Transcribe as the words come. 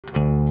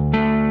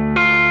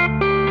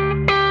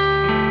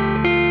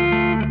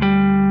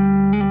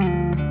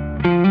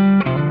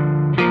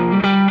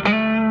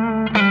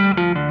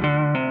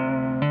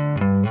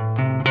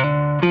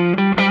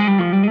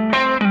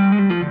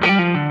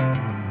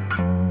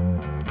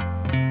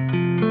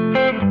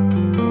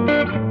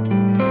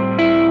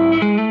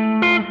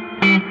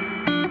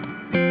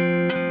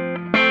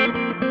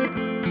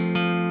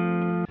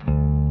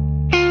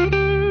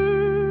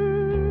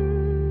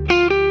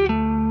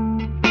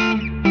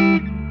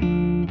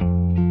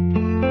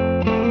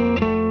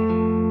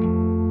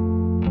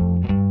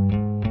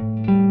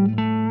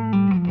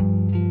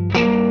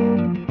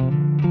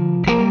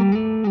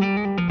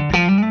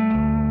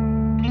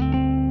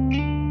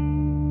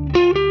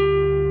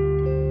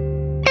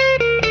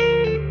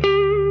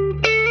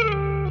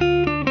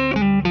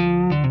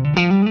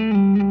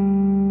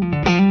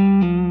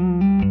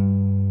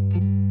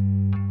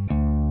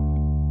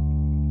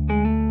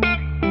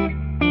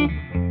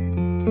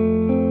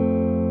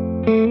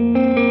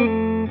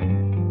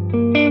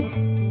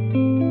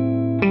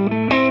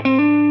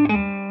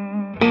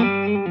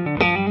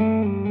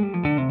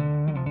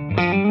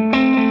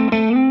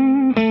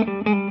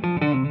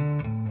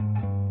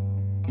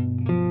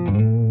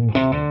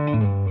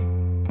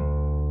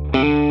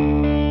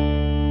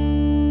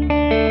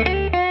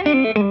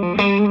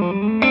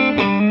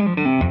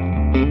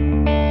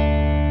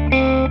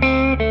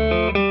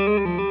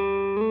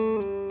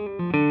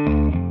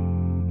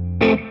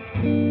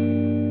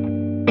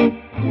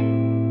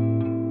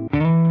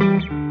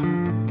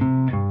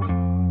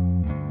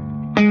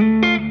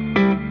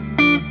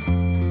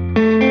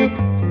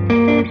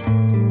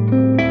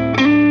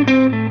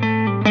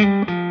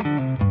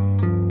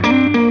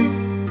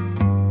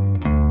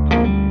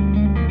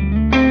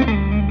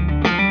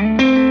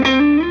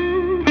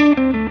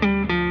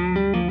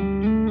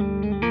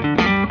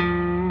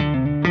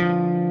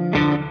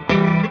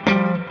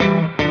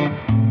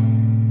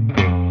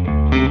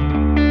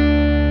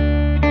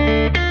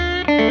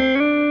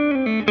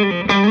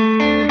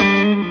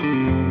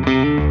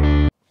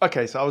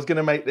Okay, so I was going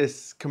to make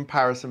this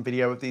comparison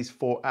video of these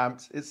 4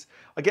 amps.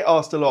 I get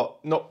asked a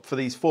lot, not for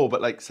these 4,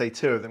 but like say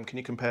 2 of them. Can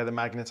you compare the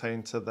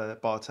Magnatone to the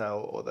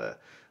Bartel or the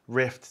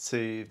Rift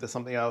to the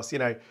something else, you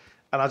know?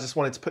 And I just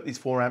wanted to put these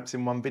 4 amps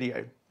in one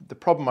video. The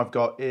problem I've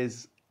got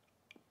is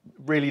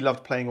really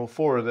loved playing all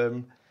 4 of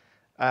them.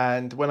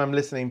 And when I'm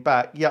listening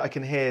back, yeah, I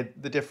can hear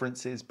the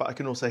differences, but I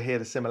can also hear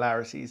the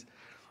similarities.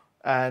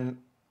 And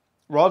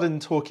rather than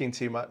talking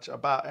too much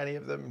about any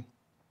of them,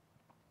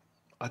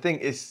 I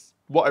think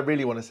what I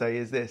really want to say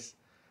is this.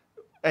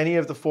 Any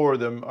of the 4 of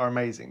them are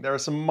amazing. There are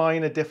some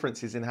minor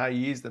differences in how you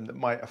use them that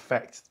might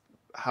affect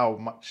how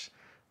much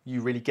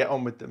you really get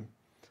on with them.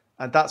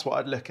 And that's what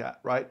I'd look at,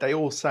 right? They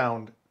all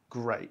sound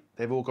great.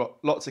 They've all got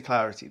lots of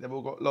clarity. They've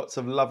all got lots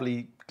of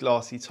lovely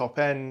glassy top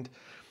end.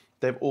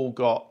 They've all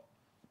got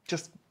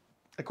just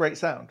a great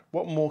sound.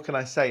 What more can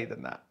I say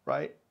than that,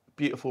 right?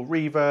 Beautiful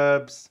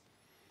reverbs,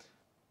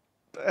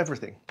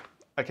 everything,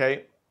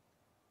 okay?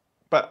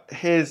 But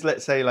here's,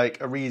 let's say, like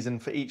a reason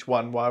for each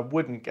one why I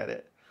wouldn't get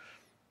it.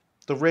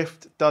 The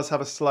Rift does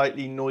have a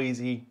slightly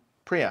noisy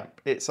preamp.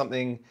 It's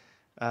something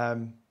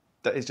that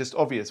is just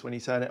obvious when you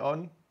turn it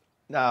on.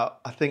 Now,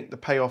 I think the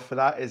payoff for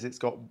that is it's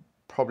got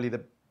probably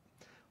the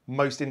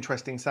most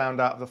interesting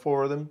sound out of the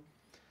 4 of them.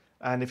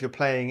 And if you're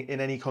playing in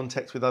any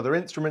context with other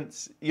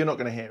instruments, you're not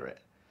going to hear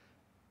it.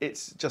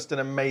 It's just an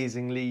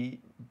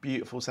amazingly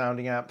beautiful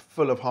sounding amp,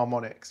 full of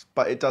harmonics,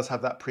 but it does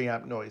have that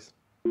preamp noise.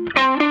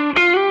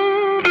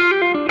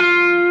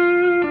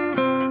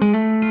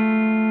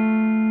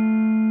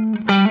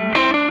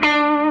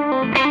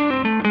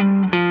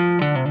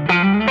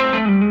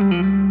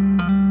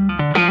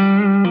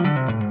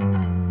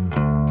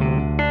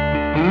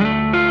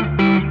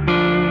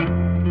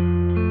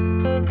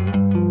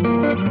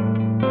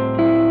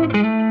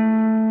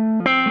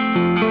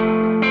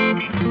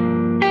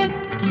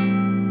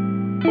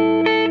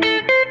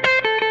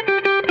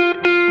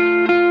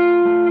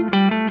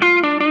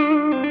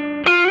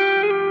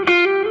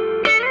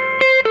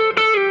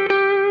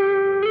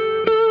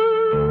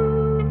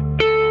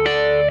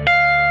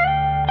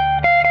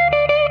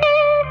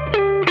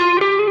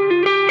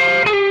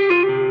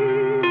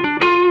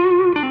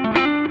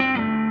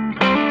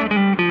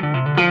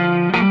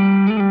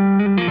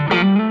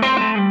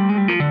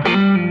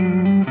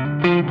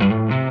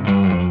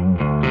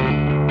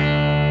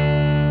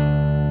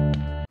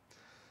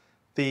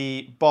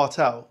 The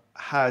Bartel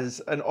has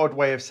an odd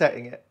way of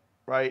setting it,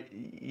 right?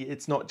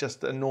 It's not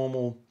just a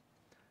normal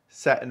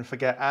set and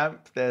forget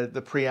amp.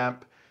 The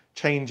preamp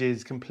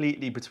changes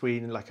completely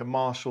between like a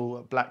Marshall,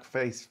 a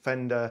blackface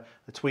Fender,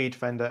 a Tweed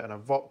Fender, and a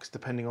Vox,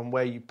 depending on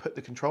where you put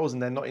the controls,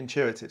 and they're not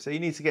intuitive. So you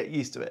need to get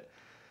used to it.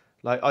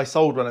 Like I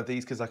sold one of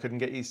these because I couldn't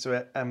get used to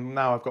it, and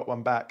now I've got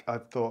one back.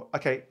 I've thought,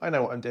 okay, I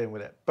know what I'm doing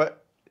with it.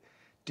 But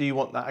do you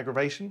want that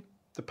aggravation?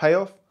 The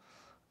payoff?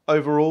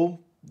 Overall,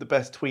 the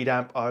best Tweed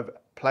amp I've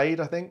played,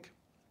 I think.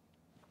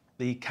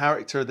 The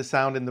character of the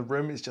sound in the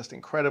room is just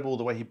incredible.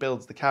 The way he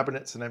builds the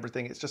cabinets and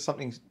everything, it's just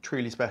something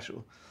truly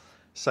special.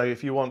 So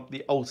if you want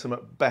the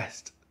ultimate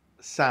best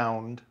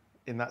sound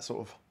in that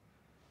sort of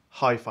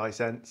hi-fi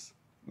sense,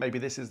 maybe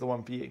this is the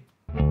one for you.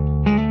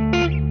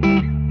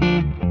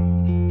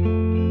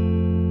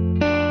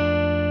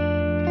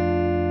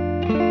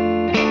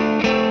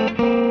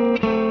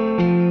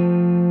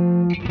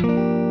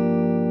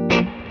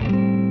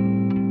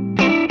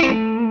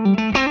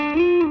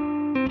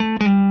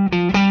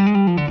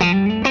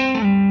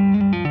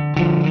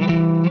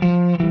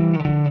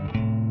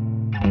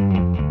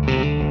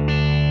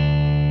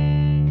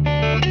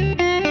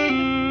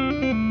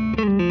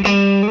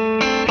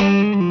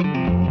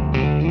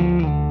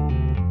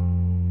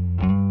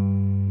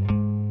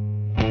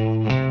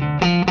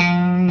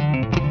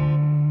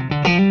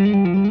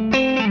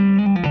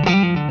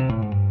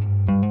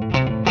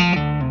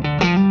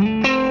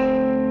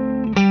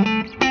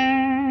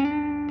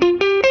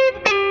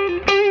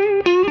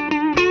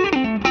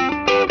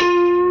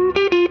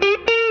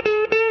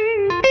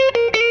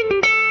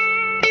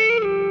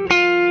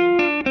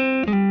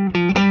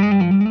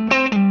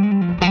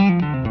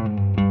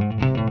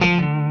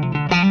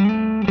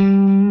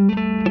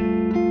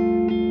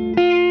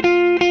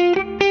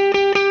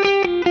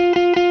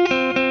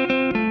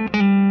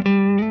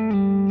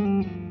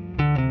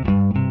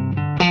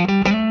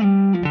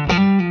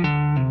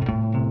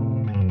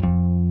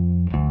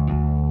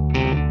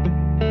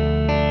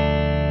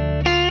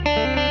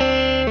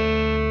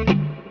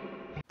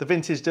 The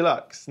Vintage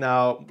Deluxe.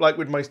 Now, like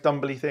with most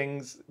Dumbly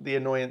things, the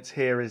annoyance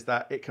here is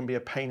that it can be a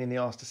pain in the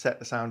ass to set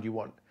the sound you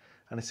want.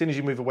 And as soon as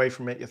you move away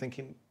from it, you're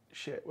thinking,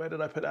 shit, where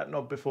did I put that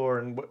knob before?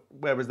 And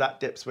where was that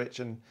dip switch?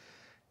 And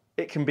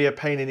it can be a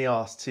pain in the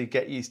ass to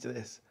get used to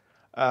this.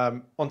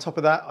 On top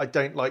of that, I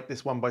don't like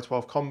this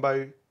 1x12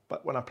 combo,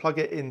 but when I plug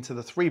it into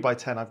the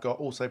 3x10 I've got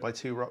also by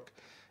 2-Rock,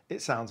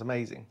 it sounds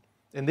amazing.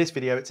 In this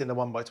video, it's in the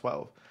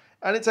 1x12.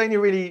 And it's only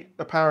really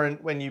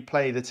apparent when you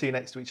play the two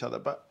next to each other,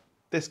 but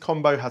this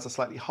combo has a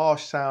slightly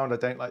harsh sound. I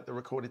don't like the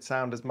recorded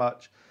sound as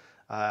much.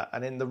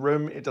 And in the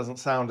room, it doesn't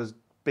sound as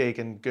big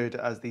and good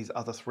as these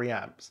other 3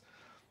 amps.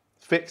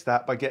 fix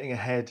that by getting a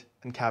head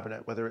and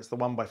cabinet, whether it's the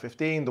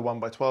 1x15, the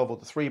 1x12, or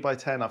the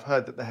 3x10. I've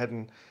heard that the head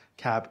and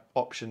cab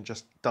option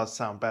just does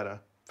sound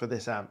better for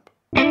this amp.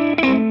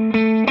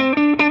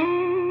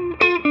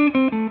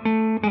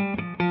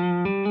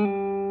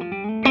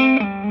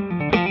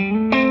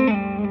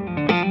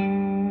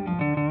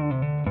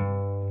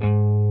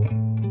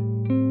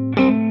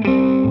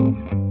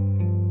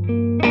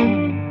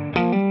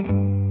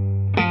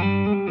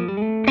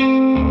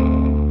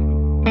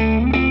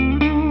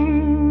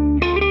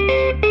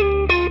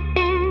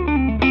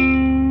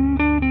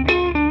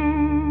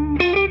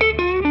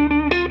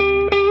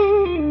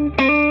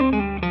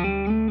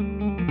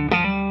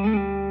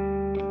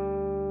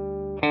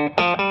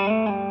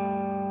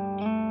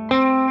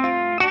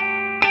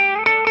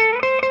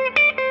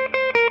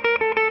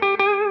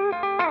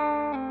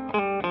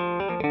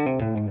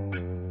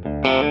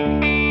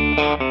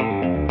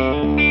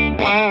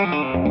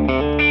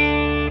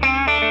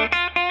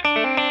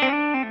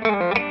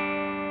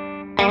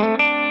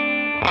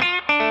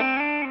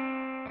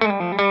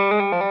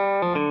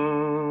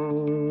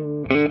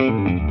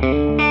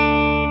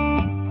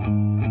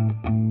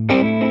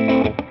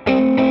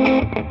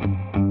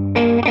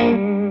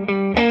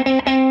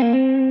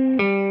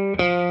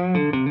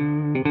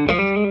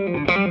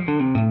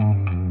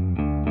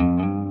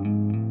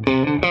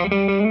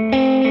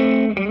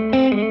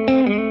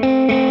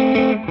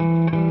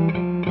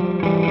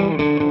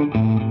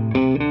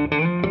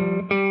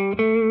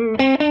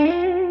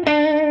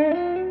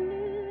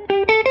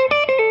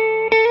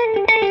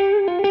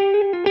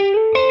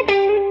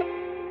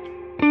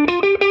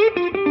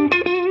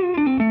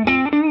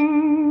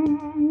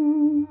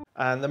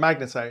 And the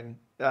Magnatone,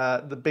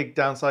 the big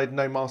downside,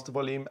 no master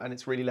volume, and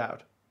it's really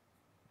loud.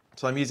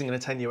 So I'm using an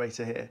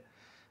attenuator here.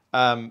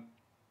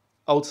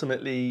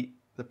 Ultimately,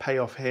 the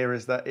payoff here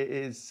is that it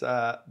is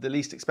the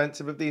least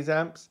expensive of these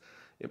amps.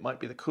 It might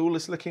be the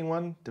coolest looking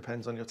one,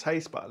 depends on your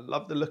taste, but I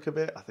love the look of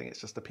it. I think it's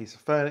just a piece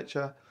of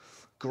furniture.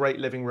 Great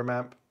living room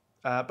amp.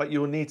 But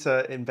you'll need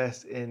to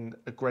invest in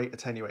a great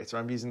attenuator.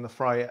 I'm using the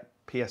Fry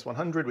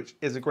PS100, which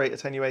is a great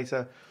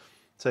attenuator.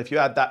 So if you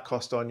add that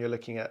cost on, you're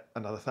looking at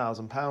another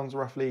 £1,000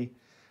 roughly.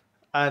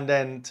 And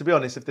then, to be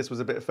honest, if this was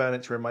a bit of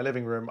furniture in my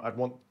living room, I'd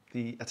want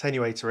the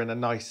attenuator in a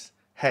nice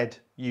head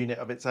unit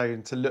of its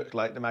own to look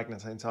like the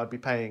Magnatone. So I'd be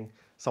paying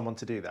someone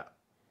to do that.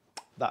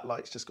 That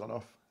light's just gone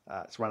off.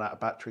 It's run out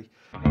of battery.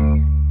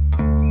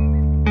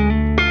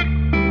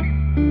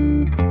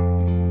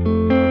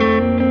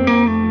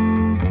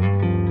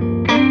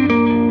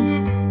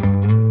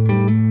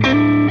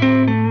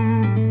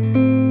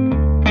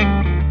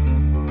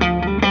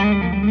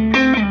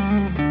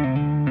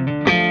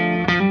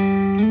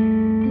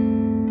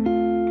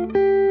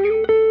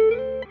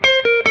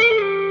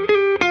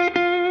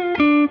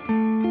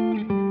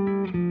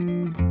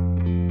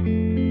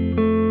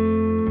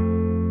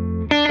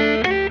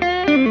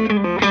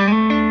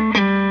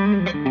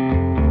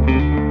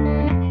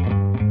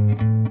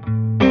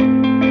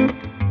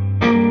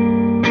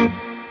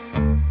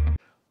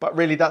 But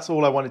really, that's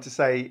all I wanted to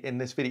say in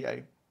this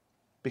video,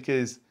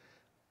 because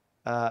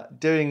it's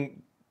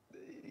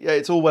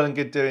all well and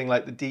good doing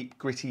like the deep,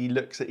 gritty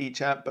looks at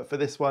each amp, but for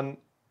this one,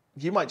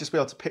 you might just be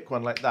able to pick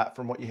one like that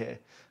from what you hear.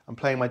 I'm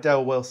playing my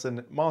Del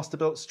Wilson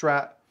Masterbuilt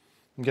Strat.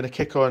 I'm going to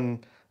kick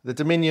on the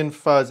Dominion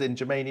Fuzz in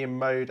germanium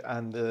mode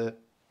and the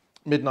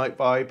Midnight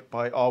Vibe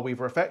by R.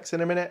 Weaver Effects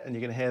in a minute, and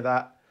you're going to hear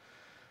that.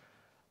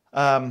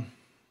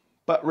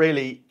 But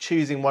really,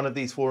 choosing one of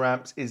these four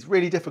amps is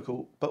really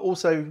difficult, but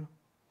also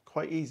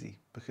quite easy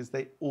because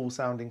they all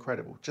sound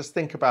incredible. Just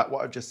think about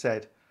what I've just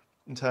said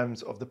in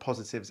terms of the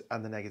positives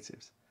and the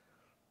negatives.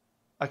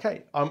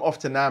 Okay, I'm off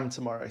to NAMM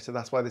tomorrow, so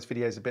that's why this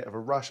video is a bit of a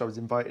rush. I was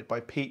invited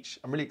by Peach.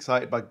 I'm really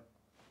excited by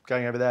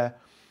going over there.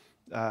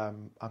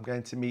 I'm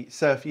going to meet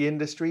Surfy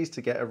Industries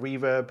to get a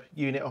reverb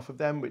unit off of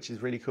them, which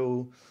is really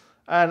cool.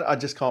 And I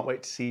just can't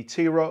wait to see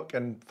T-Rock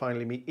and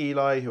finally meet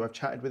Eli, who I've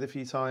chatted with a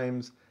few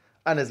times.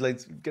 And there's going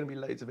to be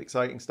loads of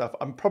exciting stuff.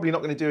 I'm probably not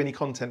going to do any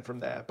content from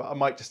there, but I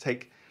might just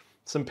take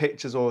some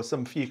pictures or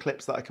some few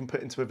clips that I can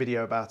put into a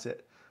video about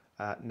it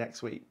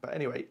next week. But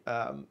anyway,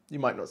 you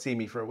might not see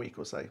me for a week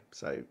or so.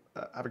 So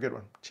have a good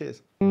one.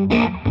 Cheers.